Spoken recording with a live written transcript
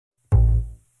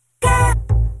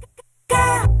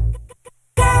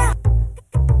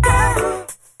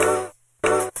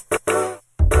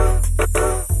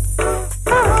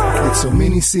So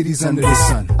many cities under the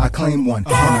sun, I claim one.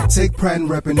 And I take pride in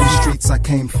repping the streets I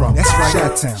came from. That's right.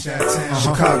 Chi-Town,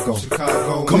 Chicago,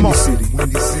 come on, City,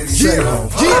 yeah. I'm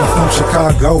from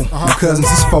Chicago. My cousins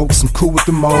is folks, I'm cool with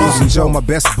the Mo's. And Joe, my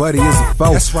best buddy, is a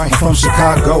foe. That's right. I'm from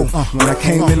Chicago. When I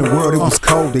came in the world, it was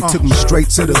cold. They took me straight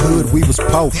to the hood, we was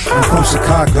po'. I'm from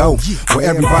Chicago, where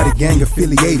everybody gang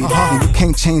affiliated. And you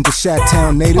can't change a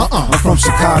Chi-Town native. I'm from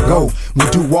Chicago. We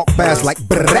do walk-bys like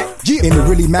brrrr. And it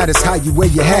really matters how you wear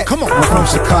your hat. Come on. I'm from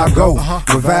Chicago,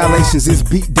 where violations is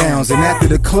beat downs. And after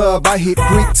the club, I hit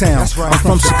Greektown. I'm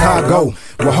from Chicago,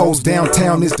 where hoes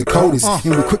downtown is the coldest.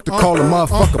 And we quick to call a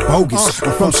motherfucker bogus.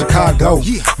 I'm from Chicago,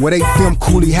 where they film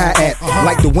Cooley High at.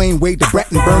 Like Dwayne Wade, the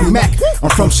Brat and Bernie Mac. I'm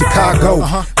from Chicago,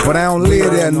 but I don't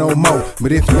live there no more.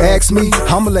 But if you ask me,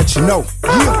 I'ma let you know.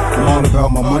 I'm all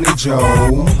about my money, Joe.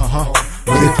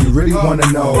 But if you really wanna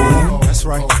know, that's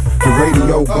right, the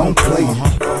radio gon' play it.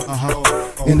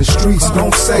 And the streets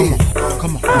gon' say it.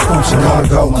 I'm from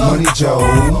Chicago, my money, Joe.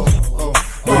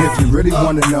 But if you really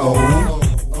wanna know,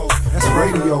 that's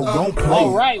radio gon' play it.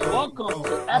 All right, welcome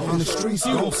to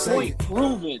episode 2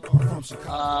 Proven.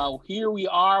 Here we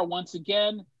are once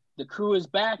again. The crew is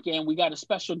back, and we got a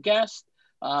special guest.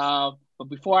 But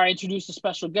before I introduce the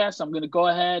special guest, I'm gonna go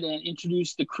ahead and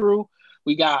introduce the crew.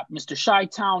 We got Mr.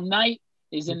 Chi-Town Knight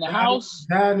is in the house.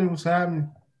 What's happening?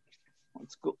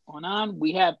 What's going on?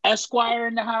 We have Esquire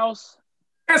in the house.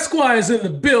 Esquire's in the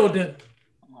building.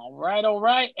 All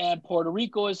right. And Puerto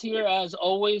Rico is here, as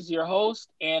always, your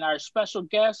host. And our special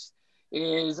guest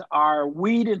is our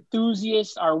weed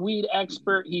enthusiast, our weed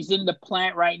expert. He's in the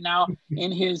plant right now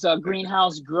in his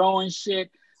greenhouse growing shit.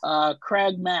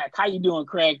 Craig Mack. How you doing,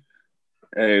 Craig?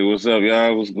 Hey, what's up,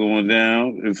 y'all? What's going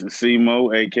down? It's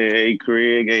Simo, a.k.a.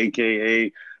 Craig,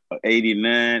 a.k.a.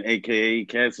 89, a.k.a.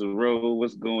 CassAroLL.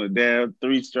 What's going down?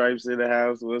 3 stripes in the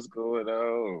house. What's going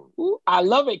on? Ooh, I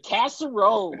love it.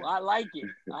 CassAroLll. I like it.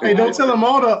 Hey, don't tell them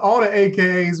all the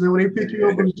AKAs, man. When they pick you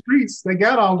up on the streets, they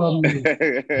got all of them.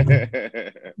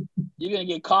 You're gonna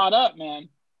get caught up, man.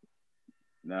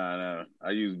 Nah.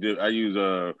 I use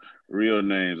real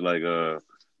names like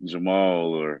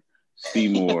Jamal or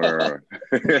Seymour.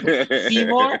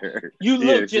 Seymour? You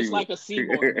look just Seymour. Like a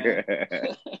Seymour,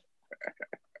 man.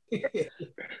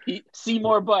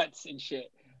 Seymour butts and shit.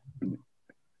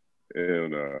 Hell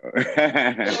no.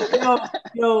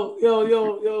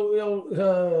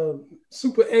 yo,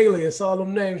 super alias, all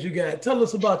them names you got. Tell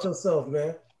us about yourself,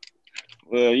 man.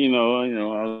 Well,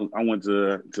 I went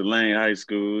to Lane High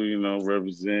School,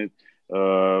 represent.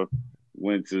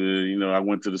 Went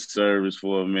to the service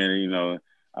for a minute,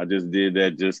 I just did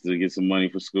that just to get some money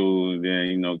for school, and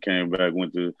then, came back,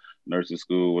 went to nursing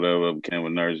school, whatever, became a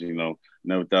nurse,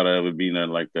 Never thought I'd ever be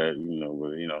nothing like that,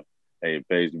 but, hey, it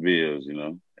pays the bills,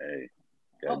 Hey,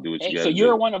 gotta do what you gotta do. So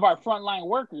you're one of our frontline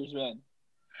workers, man.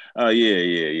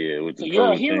 Yeah. So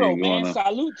you're a hero, man.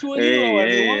 Salute to a hero,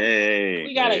 everyone.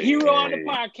 We got a hero on the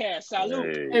podcast.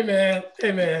 Salute. Hey, man.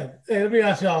 Hey, let me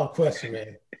ask y'all a question,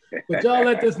 man. But y'all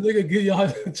let this nigga get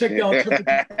y'all check y'all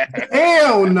temperature?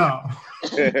 Hell no.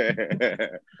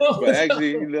 But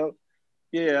actually,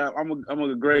 yeah, I'm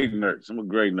a great nurse. I'm a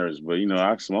great nurse, but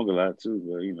I smoke a lot too.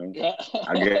 But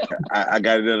I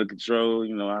got it under control.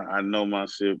 I know my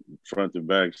shit front to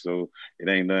back, so it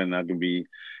ain't nothing I can be.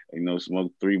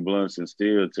 Smoke 3 blunts and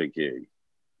still take care of you.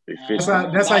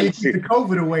 That's how you keep the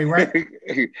COVID away, right?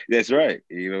 That's right.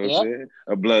 You know what I'm saying?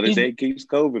 A blunt a day keeps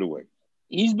COVID away.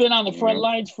 He's been on the front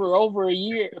lines for over a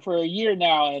year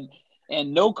now,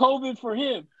 and no COVID for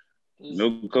him.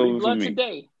 No COVID 3 blunts for me. A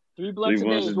day. 3 blunts a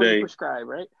day is what you prescribe,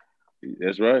 right?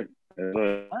 That's right.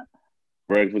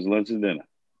 Breakfast, lunch, and dinner.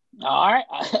 All right.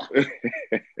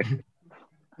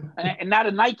 And not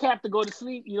a nightcap to go to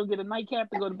sleep? You don't get a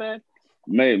nightcap to go to bed?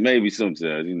 Maybe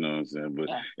sometimes, you know what I'm saying? But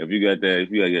if you got that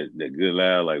good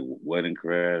loud, like wedding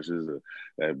crashes or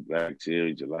that black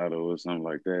cherry gelato or something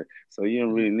like that, so you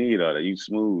don't really need all that. You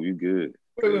smooth, you good.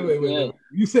 Wait.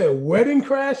 You said wedding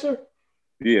crasher?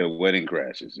 Yeah, wedding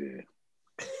crashes, yeah.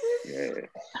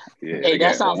 Hey,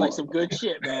 that sounds like some good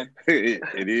shit, man.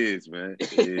 It is, man.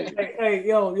 It is. Hey,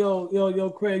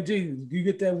 yo, Craig G, you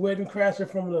get that wedding crasher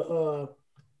from the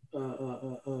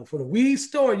weed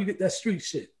store, or you get that street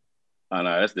shit? Oh,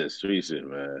 no, that's that street shit,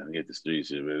 man. I get the street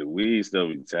shit, man. The weed stuff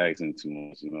be taxing too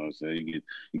much, you know what I'm saying?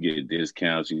 You get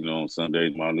discounts, on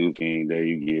Sundays, Martin Luther King Day,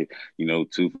 you get,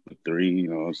 2 for 3, you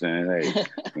know what I'm saying?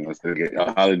 Hey,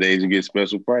 holidays, you get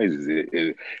special prices.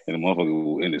 And the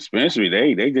motherfucker in the dispensary,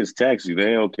 they just tax you.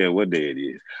 They don't care what day it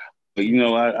is. But,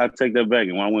 I take that back.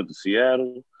 And when I went to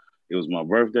Seattle, it was my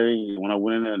birthday. When I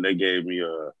went in there, they gave me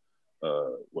a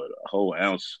whole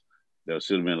ounce That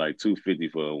should have been like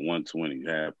 $250 for a 120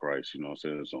 half price. You know what I'm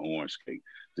saying? It's an orange cake,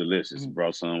 delicious. Mm-hmm.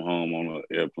 Brought some home on an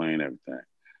airplane, everything.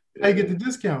 How you get the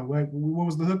discount? Like, what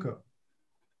was the hookup?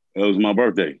 It was my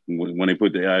birthday when they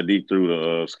put the ID through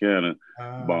the scanner.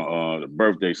 The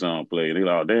birthday song played. They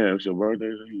like, oh, damn, it's your birthday.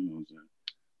 You know what I'm saying?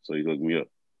 So he hooked me up.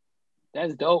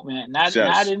 That's dope, man. Not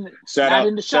in the shout out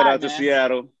man. to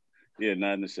Seattle. Yeah,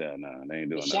 not in the Shot. Nah, they ain't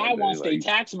doing that. The Shot wants their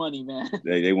tax money, man.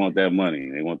 They want that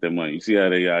money. They want that money. You see how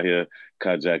they out here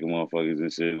carjacking motherfuckers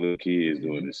and shit. Little kids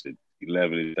doing this shit.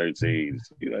 11 and 13.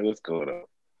 You like, what's going on?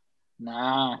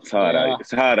 Nah. It's hard out here.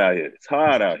 It's hard out here. It's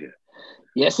hard out here.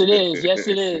 Yes, it is. Yes,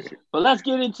 it is. But let's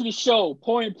get into the show.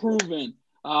 Point proven.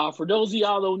 For those of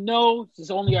y'all don't know, this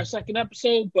is only our second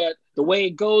episode, but the way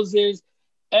it goes is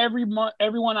everyone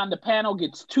on the panel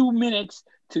gets 2 minutes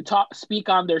to speak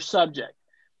on their subject.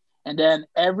 And then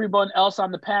everyone else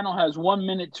on the panel has 1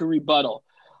 minute to rebuttal.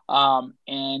 And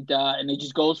it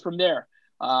just goes from there.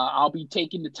 I'll be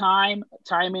taking the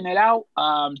timing it out.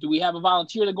 Do we have a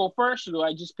volunteer to go first, or do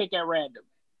I just pick at random?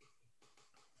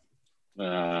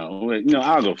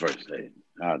 I'll go first.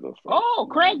 I'll go first. Oh,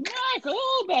 Craig Mack.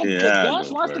 Oh,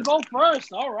 Gus wants to go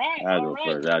first. All right. I'll go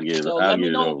first. I'll get it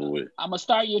over with. I'm going to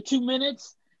start your 2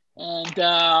 minutes,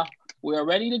 and we're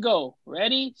ready to go.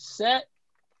 Ready, set,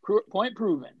 point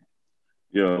proven.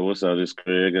 Yo, what's up? This is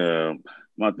Craig.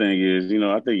 My thing is,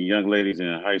 I think young ladies in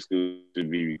high school should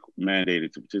be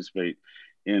mandated to participate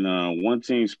in one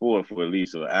team sport for at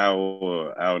least an hour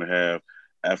or hour and a half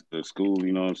after school,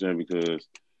 you know what I'm saying? Because,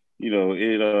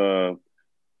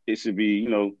 it should be,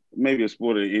 maybe a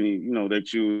sport of any, they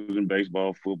choose in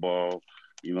baseball, football,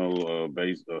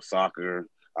 soccer,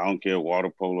 I don't care,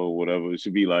 water polo, whatever. It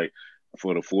should be like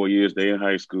for the 4 years they in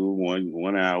high school,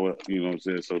 one hour, you know what I'm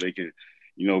saying? So they can,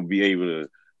 be able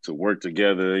to work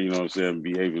together, you know what I'm saying,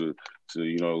 be able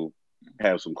to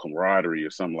have some camaraderie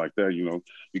or something like that,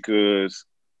 because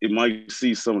it might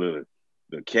see some of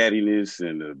the cattiness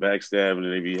and the backstabbing that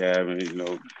they be having,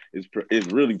 it's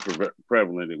really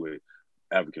prevalent with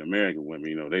African-American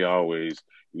women, they always,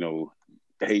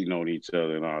 hating on each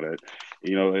other and all that.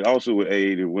 It also would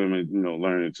aid in women,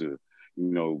 learning to,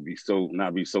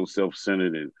 not be so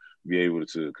self-centered and be able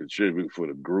to contribute for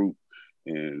the group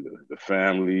and the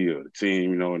family or the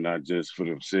team, and not just for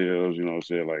themselves, you know what I'm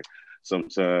saying? Like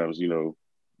sometimes,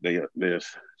 they're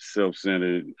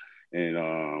self-centered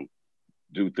and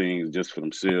do things just for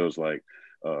themselves, like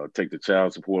take the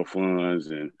child support funds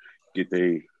and get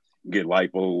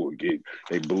lipo or get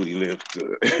their booty lift,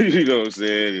 you know what I'm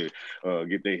saying? And,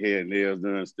 get their hair and nails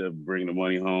done instead of bringing the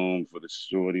money home for the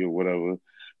shorty or whatever,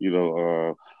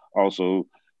 also,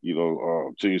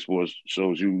 team sports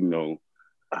shows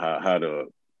how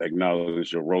to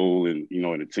acknowledge your role in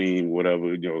the team,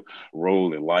 whatever,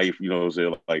 role in life, you know what I'm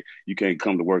saying? Like you can't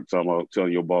come to work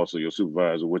telling your boss or your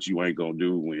supervisor what you ain't gonna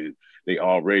do when they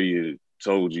already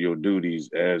told you your duties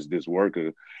as this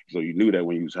worker. So you knew that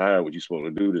when you was hired, what you supposed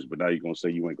to do this, but now you're gonna say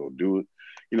you ain't gonna do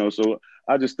it. So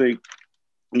I just think,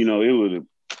 it would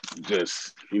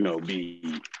just,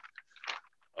 be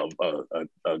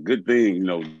a good thing,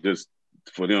 just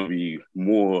for them to be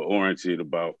more oriented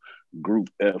about group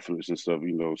efforts and stuff,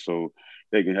 so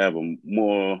they can have a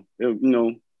more, it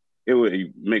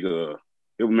would make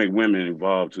women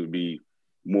involved to be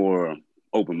more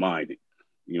open-minded,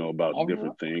 about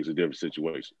different things and different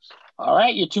situations. All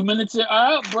right, your 2 minutes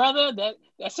are up, brother.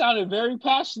 That sounded very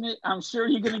passionate. I'm sure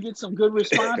you're gonna get some good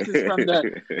responses from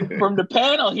the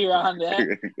panel here on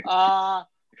that.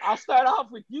 I'll start off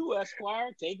with you,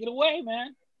 Esquire. Take it away,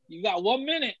 man. You got 1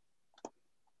 minute.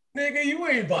 Nigga, you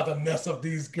ain't about to mess up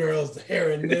these girls'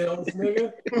 hair and nails,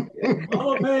 nigga.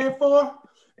 Mama paying for?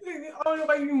 Nigga, I don't know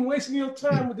about you even wasting your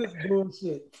time with this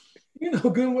bullshit.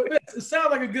 It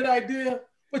sounds like a good idea,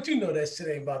 but that shit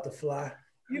ain't about to fly.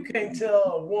 You can't tell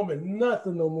a woman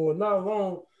nothing no more, not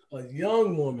alone a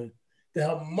young woman, that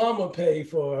her mama paid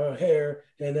for her hair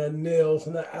and her nails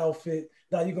and her outfit.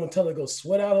 Now you're going to tell her to go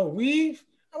sweat out her weave?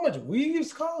 How much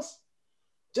weaves cost?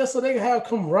 Just so they can have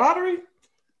camaraderie?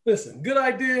 Listen, good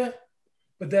idea,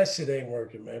 but that shit ain't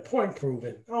working, man. Point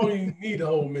proven. I don't even need the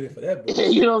whole minute for that.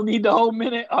 You don't need the whole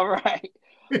minute? All right.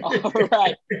 All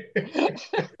right.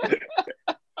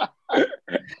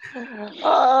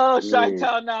 Oh,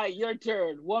 Chi-Town Night, your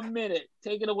turn. 1 minute.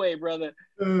 Take it away, brother.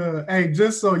 Hey,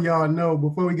 just so y'all know,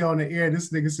 before we go on the air,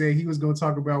 this nigga said he was going to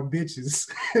talk about bitches.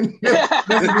 Came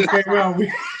out with.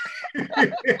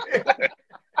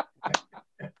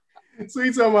 So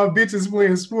he talking about bitches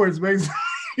playing sports, basically.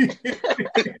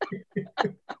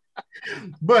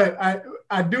 But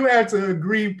I do have to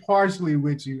agree partially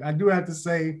with you. I do have to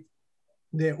say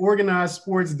that organized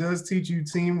sports does teach you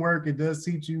teamwork. It does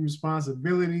teach you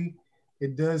responsibility.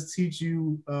 It does teach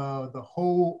you the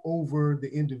whole over the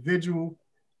individual.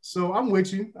 So I'm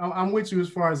with you. I'm with you as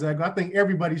far as that go. I think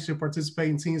everybody should participate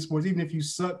in team sports. Even if you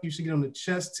suck, you should get on the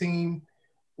chess team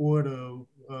or the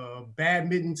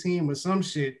badminton team or some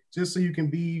shit, just so you can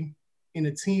be in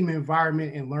a team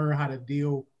environment and learn how to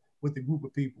deal with a group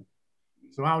of people.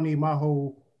 So I don't need my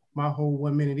whole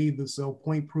 1 minute either. So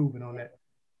point proven on that.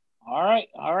 All right.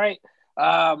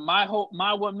 My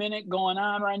 1 minute going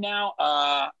on right now.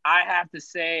 I have to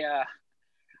say,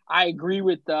 I agree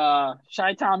with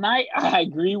Chi-Town Knight. I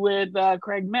agree with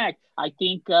Craig Mack. I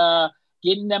think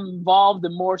getting them involved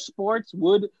in more sports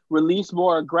would release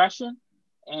more aggression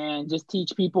and just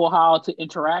teach people how to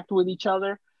interact with each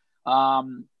other. I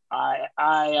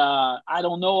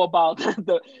don't know about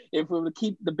if we would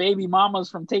keep the baby mamas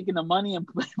from taking the money and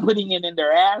putting it in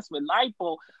their ass with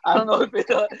lipo. I don't know if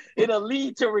it'll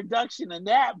lead to reduction in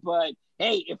that, but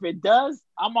hey, if it does,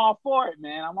 I'm all for it,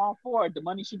 man. I'm all for it. The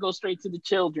money should go straight to the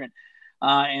children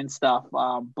and stuff.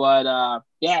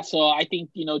 Yeah, so I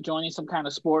think joining some kind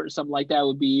of sport or something like that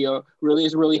would be a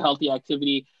really healthy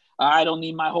activity. I don't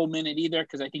need my whole minute either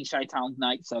because I think Chi-Town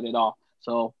Knight said it all.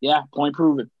 So yeah, point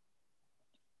proven.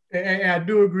 And I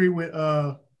do agree with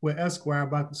Esquire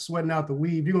about sweating out the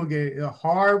weave. You're gonna get a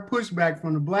hard pushback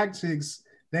from the black chicks.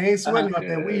 They ain't sweating out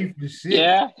that weave for shit.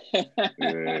 Yeah.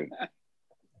 Yeah.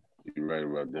 You're right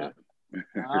about that.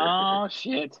 Oh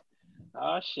shit.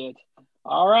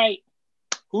 All right.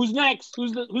 Who's next?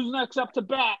 Who's next up to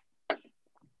bat?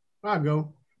 I'll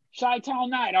go. Chi-Town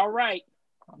Knight. All right.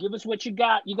 Give us what you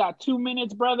got. You got 2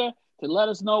 minutes, brother, to let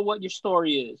us know what your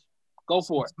story is. Go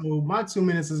for it. So my 2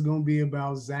 minutes is gonna be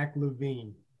about Zach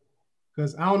LaVine.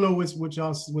 Because I don't know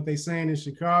what they saying in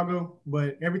Chicago,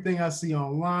 but everything I see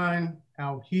online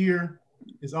out here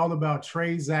is all about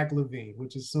trade Zach LaVine,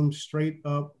 which is some straight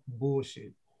up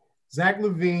bullshit. Zach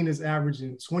LaVine is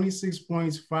averaging 26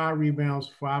 points, 5 rebounds,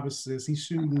 5 assists. He's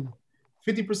shooting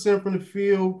 50% from the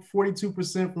field,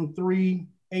 42% from three,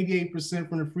 88%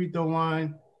 from the free throw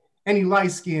line. And he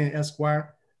light-skinned,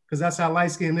 Esquire, because that's how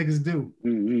light-skinned niggas do.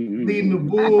 Leading the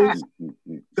Bulls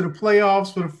to the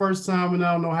playoffs for the first time in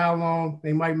I don't know how long.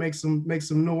 They might make some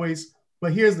noise.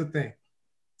 But here's the thing.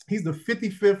 He's the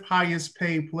 55th highest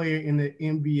paid player in the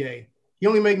NBA. He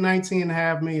only make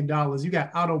 $19.5 million. You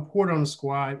got Otto Porter on the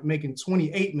squad making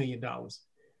 $28 million.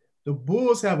 The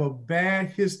Bulls have a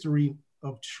bad history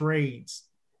of trades.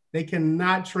 They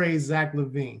cannot trade Zach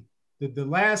LaVine. The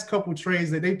last couple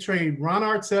trades that they trade Ron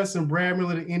Artest and Brad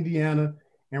Miller to Indiana,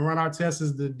 and Ron Artest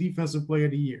is the defensive player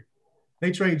of the year.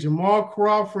 They trade Jamal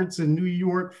Crawford to New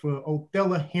York for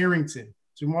Othello Harrington.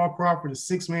 Jamal Crawford is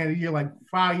 6th man of the year like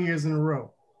 5 years in a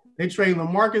row. They trade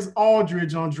LaMarcus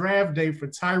Aldridge on draft day for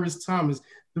Tyrese Thomas.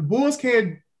 The Bulls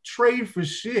can't trade for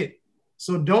shit.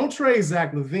 So don't trade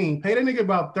Zach LaVine. Pay that nigga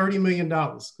about $30 million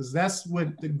because that's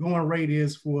what the going rate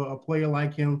is for a player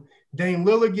like him. Dame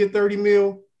Lillard get 30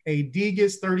 mil. AD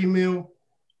gets 30 mil.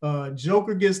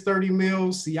 Joker gets 30 mil.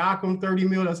 Siakam 30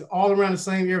 mil. That's all around the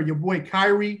same area. Your boy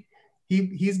Kyrie,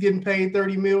 he's getting paid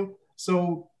 30 mil.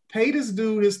 So pay this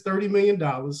dude his $30 million.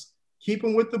 Keep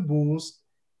him with the Bulls.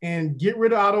 And get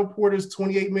rid of Otto Porter's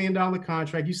 $28 million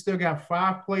contract. You still got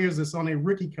 5 players that's on their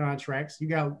rookie contracts. You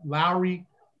got Lowry,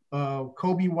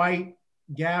 Kobe White,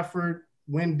 Gafford,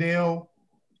 Wendell,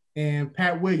 and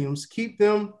Pat Williams. Keep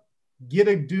them, get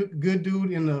a good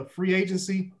dude in the free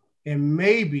agency, and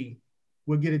maybe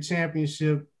we'll get a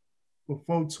championship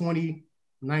before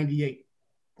 2098.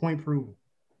 Point proven.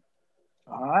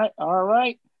 All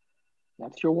right.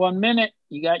 That's your 1 minute.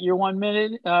 You got your 1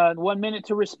 minute, 1 minute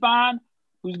to respond.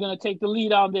 Who's going to take the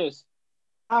lead on this?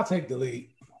 I'll take the lead.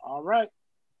 All right.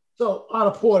 So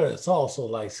Otto Porter is also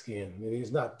light-skinned. I mean,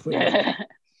 he's not putting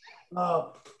I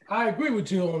agree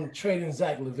with you on trading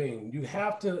Zach LaVine.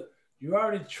 You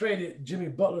already traded Jimmy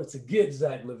Butler to get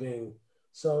Zach LaVine.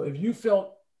 So if you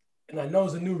felt, and I know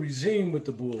it's a new regime with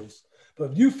the Bulls,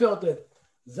 but if you felt that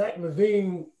Zach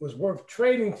LaVine was worth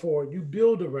trading for, you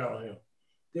build around him.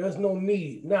 There's no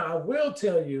need. Now, I will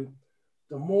tell you,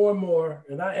 the more and more,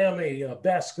 and I am a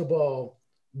basketball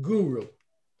guru,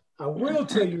 I will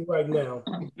tell you right now,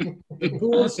 the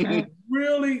Bulls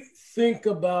really think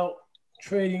about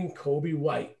trading Kobe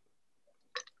White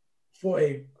for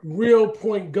a real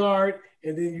point guard,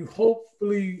 and then you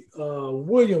hopefully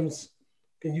Williams,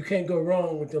 and you can't go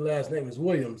wrong with the last name is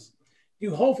Williams.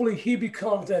 Hopefully he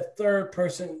becomes that third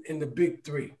person in the big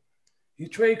three. You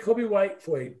trade Kobe White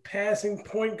for a passing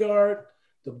point guard.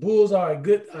 The Bulls are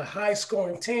a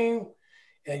high-scoring team,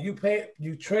 and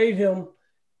you trade him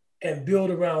and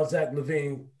build around Zach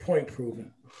LaVine, point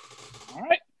proven.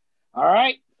 All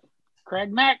right.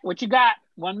 Craig Mack, what you got?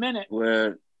 1 minute.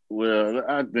 Well, Well,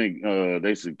 I think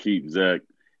they should keep Zach,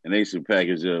 and they should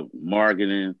package up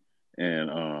marketing and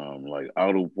like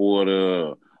Otto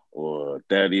Porter or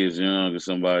Thaddeus Young or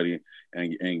somebody,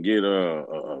 and get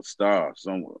a star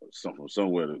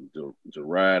somewhere to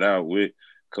ride out with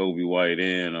Kobe White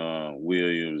and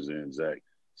Williams and Zach.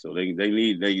 So they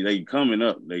coming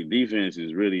up. Their defense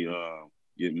is really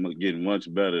getting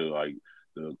much better. Like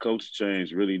the coach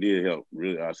change really did help.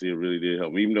 Really, I see it really did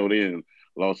help. Even though they didn't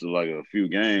lost like a few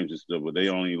games and stuff, but they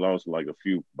only lost like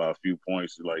by a few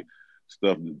points, like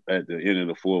stuff at the end of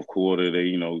the fourth quarter.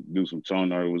 They do some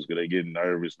turnovers because they get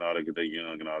nervous and all that because they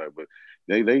young and all that. But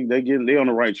they on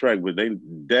the right track, but they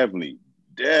definitely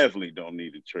don't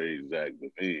need to trade Zach. But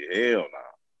hell no,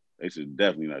 they should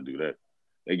definitely not do that.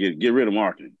 They get rid of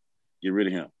marketing, get rid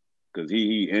of him because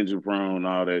he injury prone and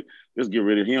all that. Just get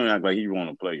rid of him. He don't act like he want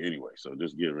to play anyway, so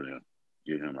just get rid of him.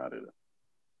 Get him out of there.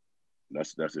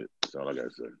 That's it. That's all I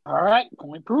gotta say. All right,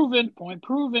 point proven.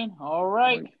 All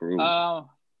right.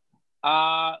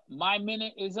 My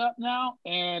minute is up now,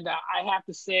 and I have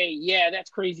to say, yeah, that's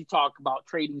crazy talk about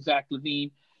trading Zach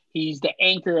LaVine. He's the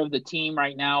anchor of the team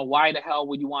right now. Why the hell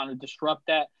would you want to disrupt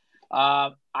that?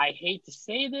 I hate to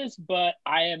say this, but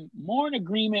I am more in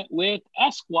agreement with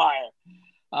Esquire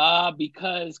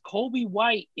because Kobe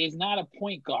White is not a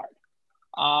point guard.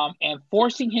 And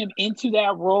forcing him into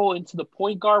that role, into the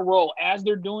point guard role, as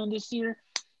they're doing this year,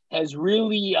 has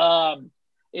really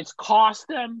it's cost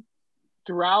them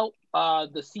throughout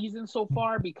the season so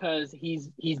far because he's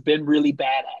been really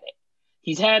bad at it.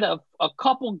 He's had a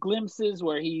couple glimpses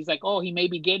where he's like, oh, he may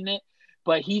be getting it,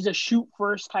 but he's a shoot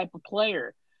first type of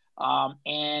player.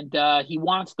 And he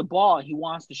wants the ball. He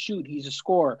wants to shoot. He's a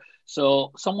scorer.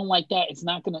 So someone like that, he's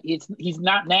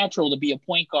not natural to be a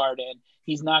point guard, and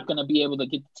he's not going to be able to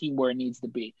get the team where it needs to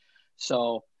be.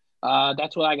 So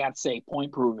that's what I got to say.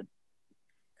 Point proven.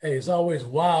 Hey, it's always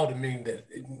wild to me that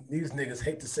these niggas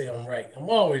hate to say I'm right. I'm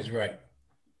always right.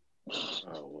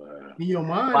 Oh wow! In your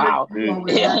mind, wow.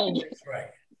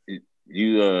 Right.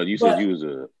 You said you was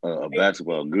a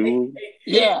basketball guru.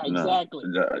 Yeah, exactly.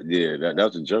 Yeah, that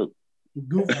was a joke.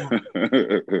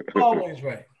 Always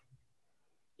right.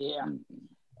 Yeah.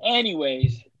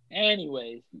 Anyways.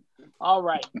 All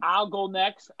right. I'll go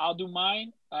next. I'll do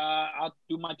mine. I'll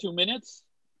do my 2 minutes.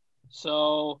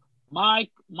 So my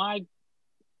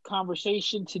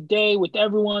conversation today with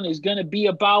everyone is going to be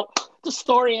about the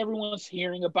story everyone's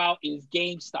hearing about is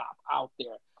GameStop out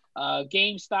there.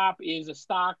 GameStop is a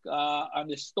stock on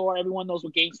the store. Everyone knows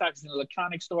what GameStop is, an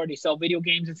electronic store. They sell video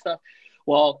games and stuff.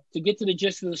 Well, to get to the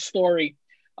gist of the story,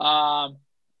 the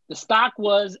stock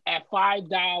was at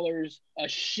 $5 a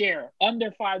share,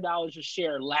 under $5 a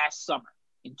share last summer.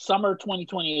 In summer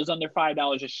 2020, it was under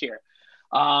 $5 a share.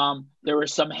 There were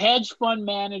some hedge fund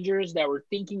managers that were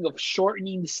thinking of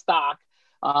shortening the stock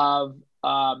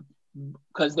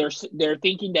because they're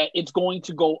thinking that it's going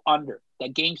to go under,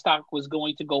 that GameStop was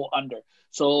going to go under.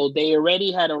 So they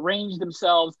already had arranged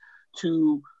themselves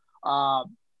to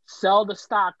sell the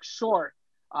stock short,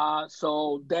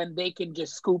 so then they can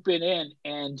just scoop it in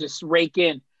and just rake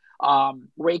in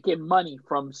money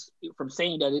from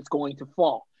saying that it's going to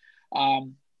fall.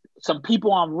 Some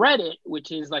people on Reddit,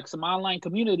 which is like some online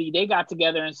community, they got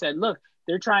together and said, look,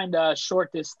 they're trying to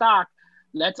short this stock.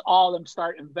 Let's all of them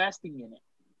start investing in it.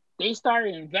 They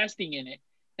started investing in it.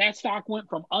 That stock went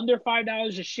from under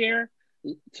 $5 a share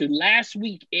to last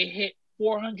week, it hit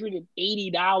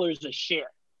 $480 a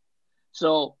share.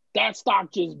 So that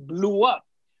stock just blew up.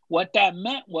 What that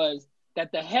meant was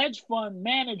that the hedge fund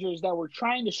managers that were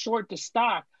trying to short the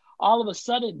stock, all of a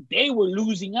sudden they were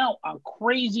losing out on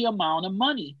crazy amount of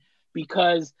money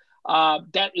because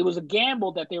that it was a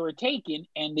gamble that they were taking,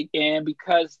 and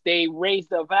because they raised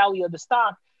the value of the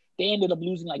stock, they ended up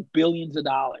losing like billions of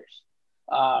dollars.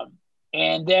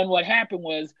 And then what happened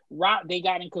was they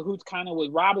got in cahoots kind of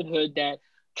with Robinhood, that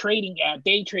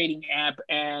day trading app,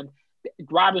 and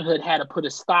Robinhood had to put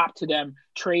a stop to them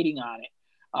trading on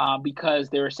it because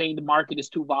they were saying the market is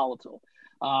too volatile.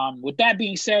 With that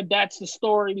being said, that's the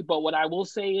story. But what I will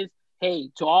say is, hey,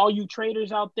 to all you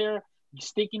traders out there,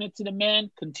 sticking it to the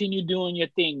man, continue doing your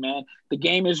thing, man. The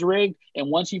game is rigged, and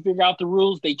once you figure out the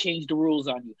rules, they change the rules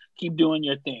on you. Keep doing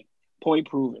your thing. Point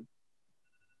proven.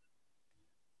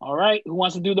 All right, who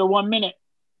wants to do their 1 minute?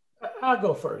 I'll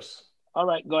go first. All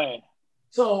right, go ahead.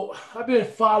 So I've been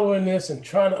following this and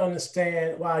trying to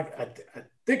understand why. I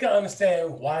think I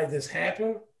understand why this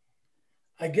happened.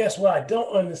 I guess what I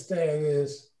don't understand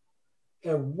is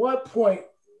at what point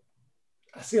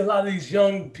I see a lot of these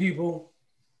young people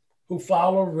who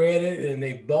follow Reddit and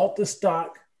they bought the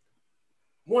stock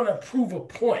want to prove a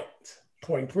point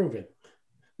proven.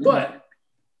 Mm-hmm. But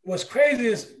what's crazy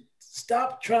is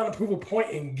Stop trying to prove a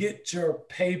point and get your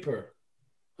paper.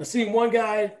 I seen one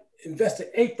guy invested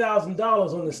 $8,000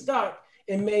 on the stock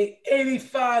and made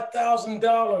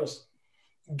 $85,000.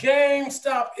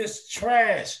 GameStop is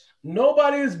trash.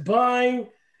 Nobody is buying.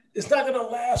 It's not going to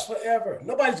last forever.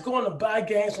 Nobody's going to buy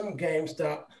games from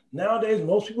GameStop. Nowadays,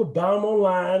 most people buy them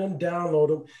online and download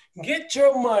them. Get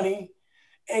your money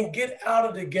and get out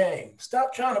of the game.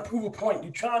 Stop trying to prove a point.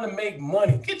 You're trying to make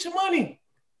money. Get your money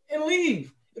and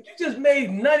leave. If you just made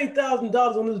 $90,000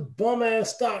 on this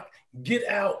bum-ass stock, get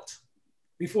out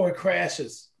before it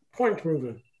crashes. Point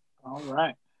proven. All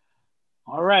right.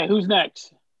 All right. Who's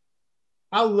next?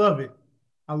 I love it.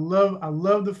 I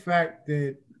love the fact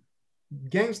that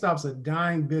GameStop's a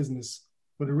dying business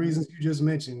for the reasons you just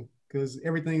mentioned, because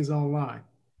everything's online.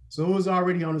 So it was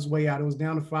already on its way out. It was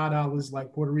down to $5,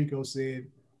 like Puerto Rico said.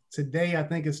 Today, I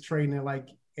think it's trading at like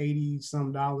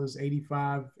 $80-some,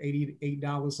 $85,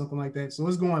 $88, something like that. So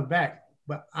it's going back.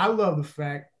 But I love the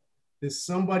fact that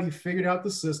somebody figured out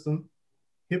the system,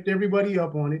 hipped everybody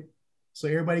up on it, so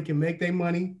everybody can make their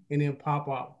money and then pop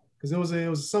out. Because it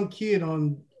was some kid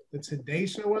on the Today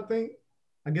Show, I think.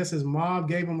 I guess his mom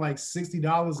gave him like $60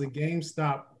 at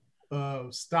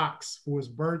GameStop stocks for his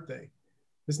birthday.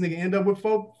 This nigga ended up with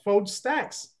four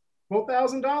stacks,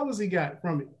 $4,000 he got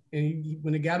from it. And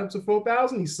when it got up to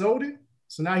 4,000, he sold it.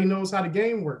 So now he knows how the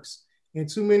game works. And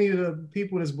too many of the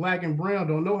people that's black and brown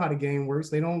don't know how the game works.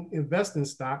 They don't invest in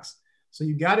stocks. So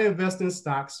you got to invest in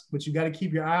stocks, but you got to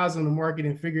keep your eyes on the market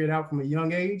and figure it out from a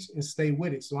young age and stay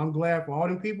with it. So I'm glad for all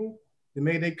them people that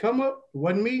made they come up. It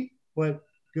wasn't me, but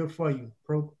good for you.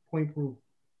 Point proof.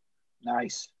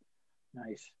 Nice. All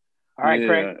right,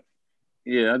 Craig.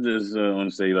 Yeah, I just want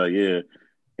to say, like, yeah,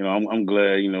 you know, I'm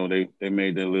glad, you know, they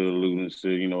made that little allusion to,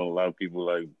 you know, a lot of people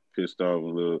like pissed off a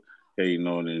little hating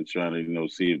on it and trying to, you know,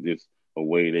 see if there's a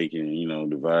way they can, you know,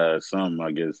 devise something,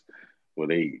 I guess, where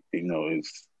they, you know,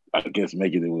 it's, I guess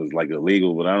making it was like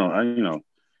illegal, but you know,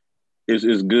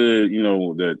 it's good, you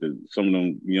know, that some of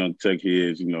them young tech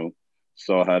heads, you know,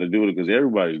 saw how to do it because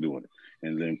everybody's doing it.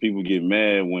 And then people get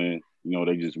mad when, you know,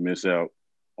 they just miss out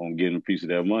on getting a piece of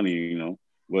that money, you know.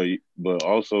 But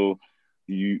also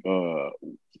you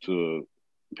to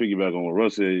piggyback on what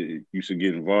Russ said, you should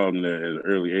get involved in that at an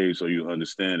early age so you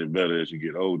understand it better as you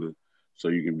get older, so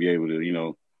you can be able to, you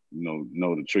know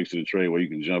the tricks of the trade where you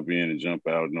can jump in and jump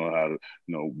out, know how to,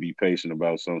 you know, be patient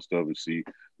about some stuff and see,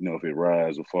 you know, if it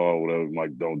rise or fall, whatever.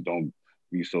 Like don't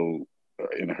be so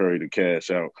in a hurry to cash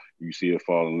out. You see it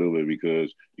falling a little bit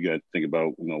because you got to think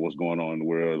about, you know, what's going on in the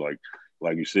world.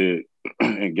 Like you said,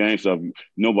 in GameStop,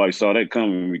 nobody saw that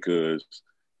coming because,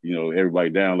 you know,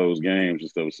 everybody downloads games and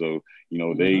stuff. So, you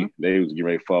know, they was getting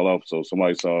ready to fall off. So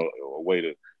somebody saw a way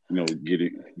to, you know,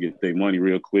 get their money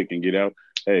real quick and get out.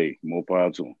 Hey, more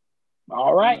power to them.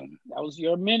 All right. That was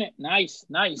your minute. Nice.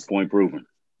 Point proven.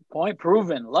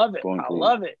 Love it.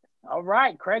 Love it. All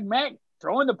right. Craig Mack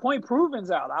throwing the point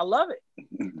provens out. I love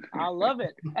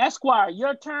it. Esquire,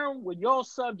 your turn with your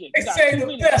subject. They say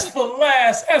the best for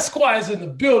last. Esquire's in the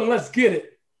building. Let's get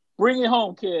it. Bring it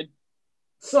home, kid.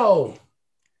 So,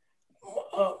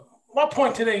 my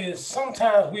point today is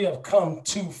sometimes we have come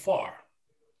too far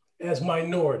as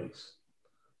minorities.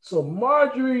 So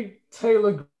Marjorie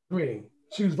Taylor Greene,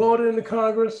 she was voted into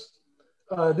Congress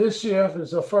this year.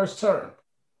 It's her first term.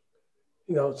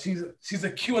 You know, she's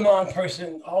a QAnon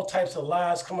person, all types of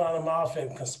lies come out of her mouth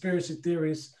and conspiracy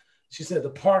theories. She said the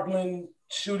Parkland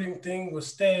shooting thing was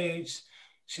staged.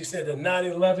 She said the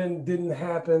 9/11 didn't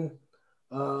happen.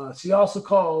 She also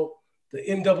called the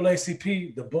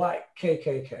NAACP the Black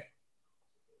KKK.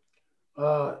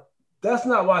 That's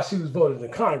not why she was voted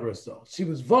in Congress, though. She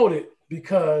was voted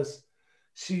because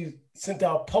she sent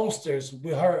out posters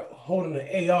with her holding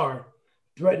an AR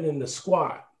threatening the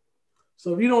squad.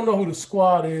 So if you don't know who the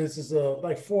squad is, it's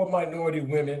like 4 minority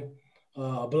women,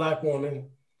 a Black woman,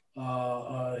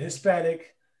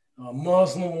 Hispanic,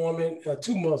 Muslim woman,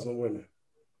 2 Muslim women.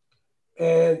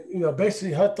 And, you know,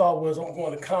 basically her thought was, I'm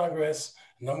going to Congress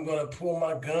and I'm going to pull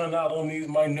my gun out on these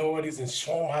minorities and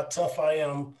show them how tough I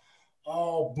am.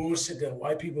 All bullshit that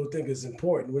white people think is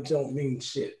important, which don't mean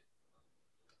shit.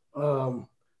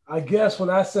 I guess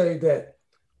when I say that,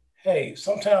 hey,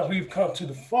 sometimes we've come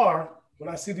too far, when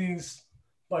I see these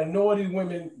minority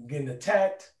women getting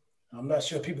attacked, I'm not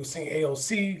sure people seen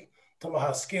AOC, talking about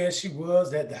how scared she was,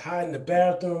 they had to hide in the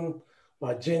bathroom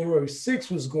while January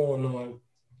 6th was going on.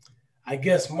 I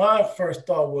guess my first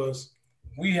thought was,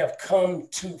 we have come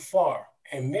too far,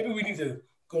 and maybe we need to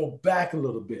go back a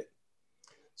little bit.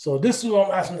 So this is what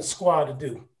I'm asking the squad to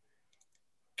do.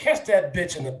 Catch that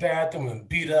bitch in the bathroom and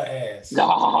beat her ass.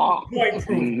 Oh. Point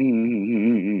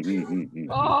proven.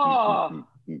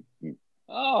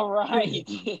 All right. He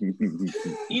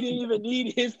didn't even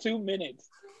need his 2 minutes.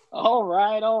 All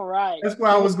right. That's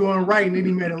why I was going right and then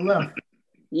he made a left.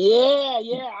 Yeah.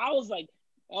 I was like,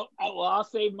 well, I'll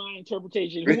save my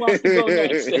interpretation. Who wants to go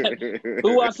next?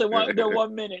 Who wants to want their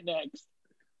 1 minute next?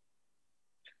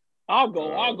 I'll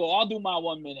go. I'll do my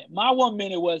 1 minute. My 1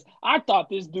 minute was, I thought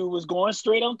this dude was going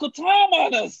straight Uncle Tom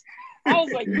on us. I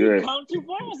was like, you come too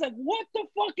far. I was like, what the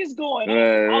fuck is going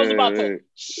on? I was about to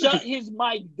shut his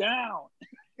mic down.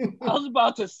 I was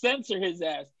about to censor his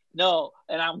ass. No,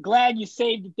 and I'm glad you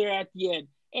saved it there at the end.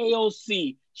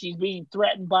 AOC, she's being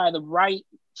threatened by the right.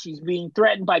 She's being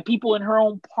threatened by people in her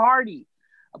own party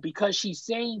because she's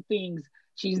saying things.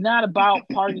 She's not about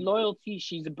party loyalty.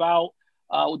 She's about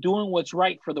doing what's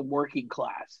right for the working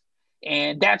class.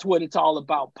 And that's what it's all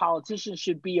about. Politicians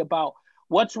should be about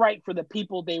what's right for the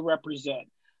people they represent.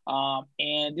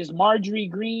 And this Marjorie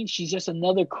Greene, she's just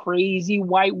another crazy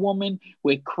white woman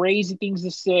with crazy things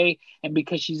to say. And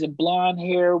because she's a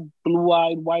blonde-haired,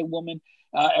 blue-eyed white woman,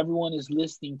 everyone is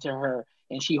listening to her.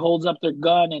 And she holds up their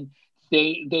gun, and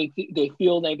they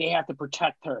feel that they have to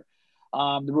protect her.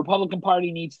 The Republican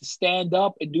Party needs to stand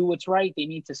up and do what's right. They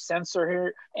need to censor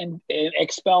her and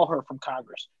expel her from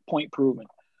Congress. Point proven.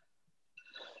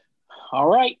 All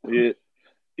right.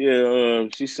 Yeah,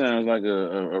 she sounds like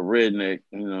a redneck,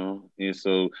 and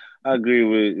so I agree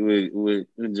with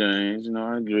James.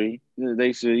 I agree.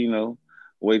 They should,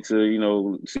 wait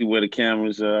to, see where the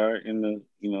cameras are in the,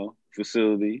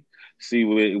 facility, see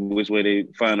which way they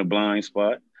find a blind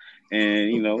spot,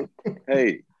 and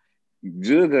hey,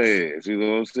 jug her ass. You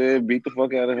know what I'm saying? Beat the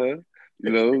fuck out of her.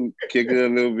 Kick her a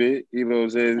little bit. You know what I'm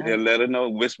saying? And let her know,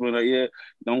 whisper in her ear,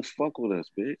 "Don't fuck with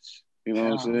us, bitch." You know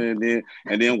what I'm saying?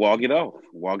 And then walk it off.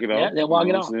 Walk it off. Yeah, then walk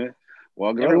it off.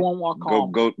 Walk it Everyone off. walk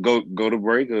home. Go to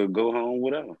break or go home,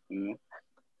 whatever.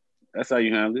 That's how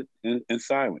you handle it in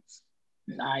silence.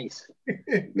 Nice.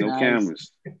 No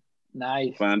cameras.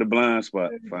 Nice. Find a blind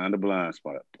spot.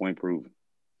 Point proven.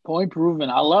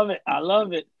 I love it.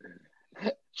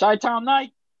 Chi-Town Night.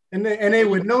 And they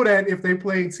would know that if they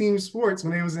played team sports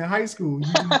when they was in high school.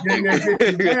 You just getting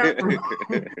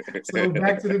that so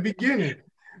back to the beginning.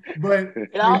 But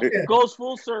it goes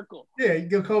full circle. Yeah,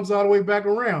 it comes all the way back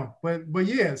around. But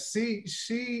yeah, see,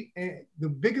 the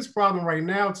biggest problem right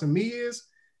now to me is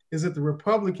that the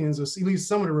Republicans, or at least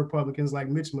some of the Republicans like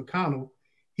Mitch McConnell,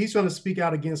 he's trying to speak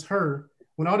out against her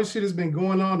when all this shit has been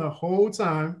going on the whole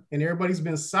time and everybody's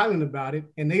been silent about it,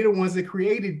 and they the ones that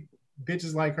created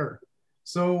bitches like her.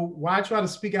 So why try to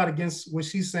speak out against what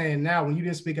she's saying now when you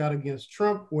didn't speak out against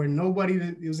Trump or nobody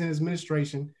that was in his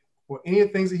administration or any of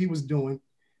the things that he was doing?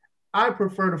 I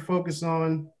prefer to focus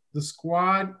on the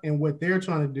squad and what they're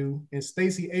trying to do. And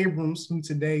Stacey Abrams, who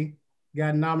today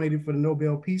got nominated for the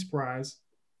Nobel Peace Prize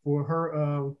for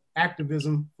her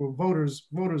activism for voters'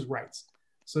 rights.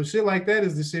 So shit like that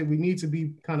is the shit we need to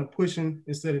be kind of pushing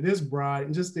instead of this broad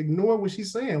and just ignore what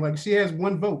she's saying. Like, she has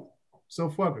one vote. So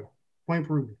fuck her. Point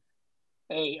proven.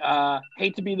 Hey,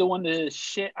 hate to be the one to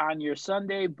shit on your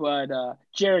Sunday, but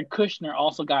Jared Kushner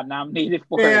also got nominated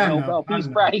for a Nobel Peace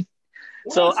Prize.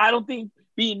 What? So I don't think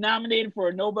being nominated for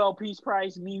a Nobel Peace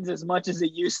Prize means as much as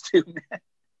it used to, man.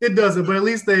 It doesn't, but at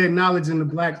least they're acknowledging the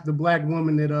black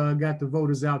woman that got the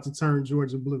voters out to turn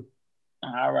Georgia blue.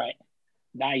 All right.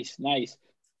 Nice.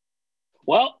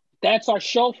 Well, that's our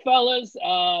show, fellas.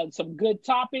 Some good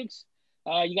topics.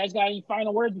 You guys got any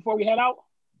final words before we head out?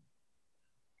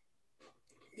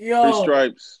 Yo. Three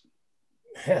stripes.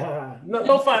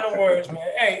 no final words, man.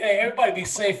 Hey, everybody be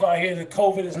safe out here. The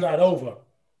COVID is not over.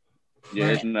 Yeah,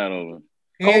 it's not over.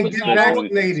 And get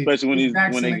vaccinated. Especially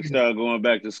when they start going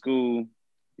back to school.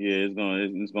 Yeah, it's gonna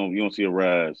you're gonna see a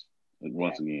rise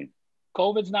once again.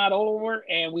 COVID's not over,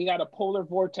 and we got a polar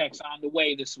vortex on the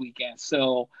way this weekend.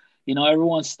 So,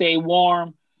 everyone stay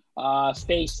warm,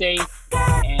 stay safe,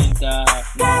 and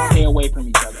stay away from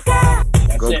each other.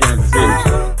 That's it.